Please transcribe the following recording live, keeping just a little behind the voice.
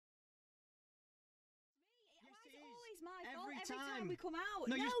it's my fault every time we come out.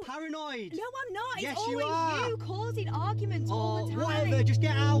 No, you're just paranoid. No, I'm not. Yes, it's you always are. you causing arguments all the time. Whatever, just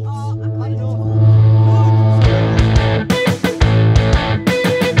get out. Oh, I I can't know.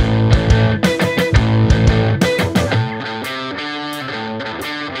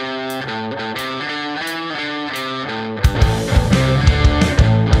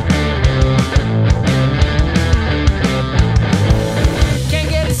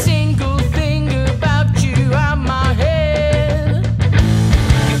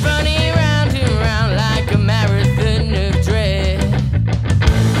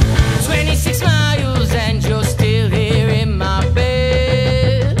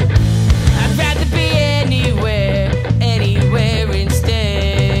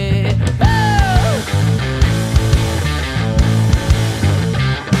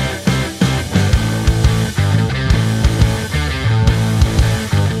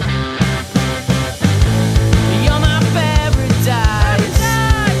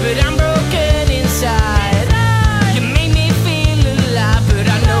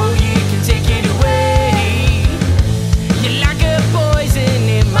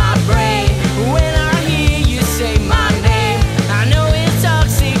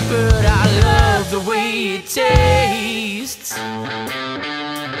 Tastes.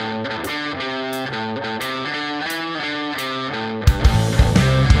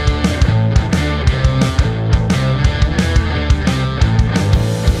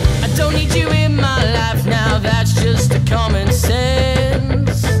 I don't need you in my life now, that's just a common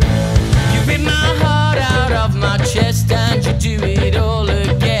sense. You rip my heart out of my chest and you do it all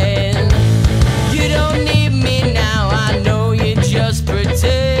again. You don't need me now, I know you just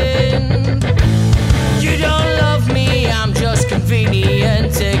pretend. You don't love me, I'm just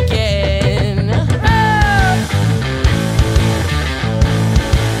convenient again.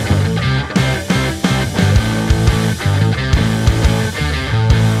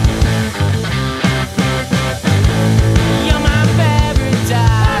 You're my paradise,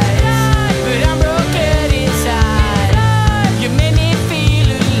 but I'm broken inside. You make me feel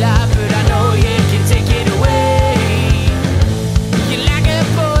alive, but I know you can take it away. You're like a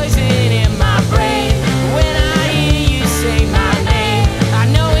poison in my brain. When I hear you say my name, I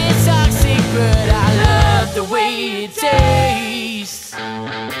know it's toxic, but I love the way it tastes.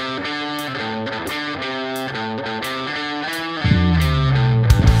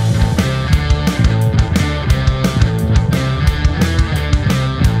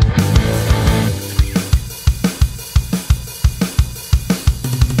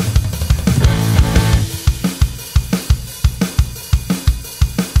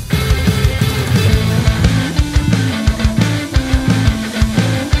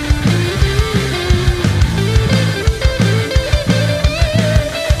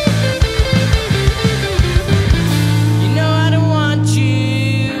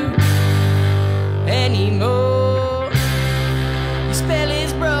 Anymore. Your spell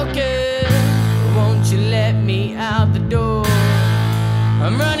is broken. Won't you let me out the door?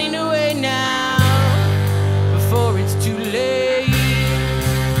 I'm running away.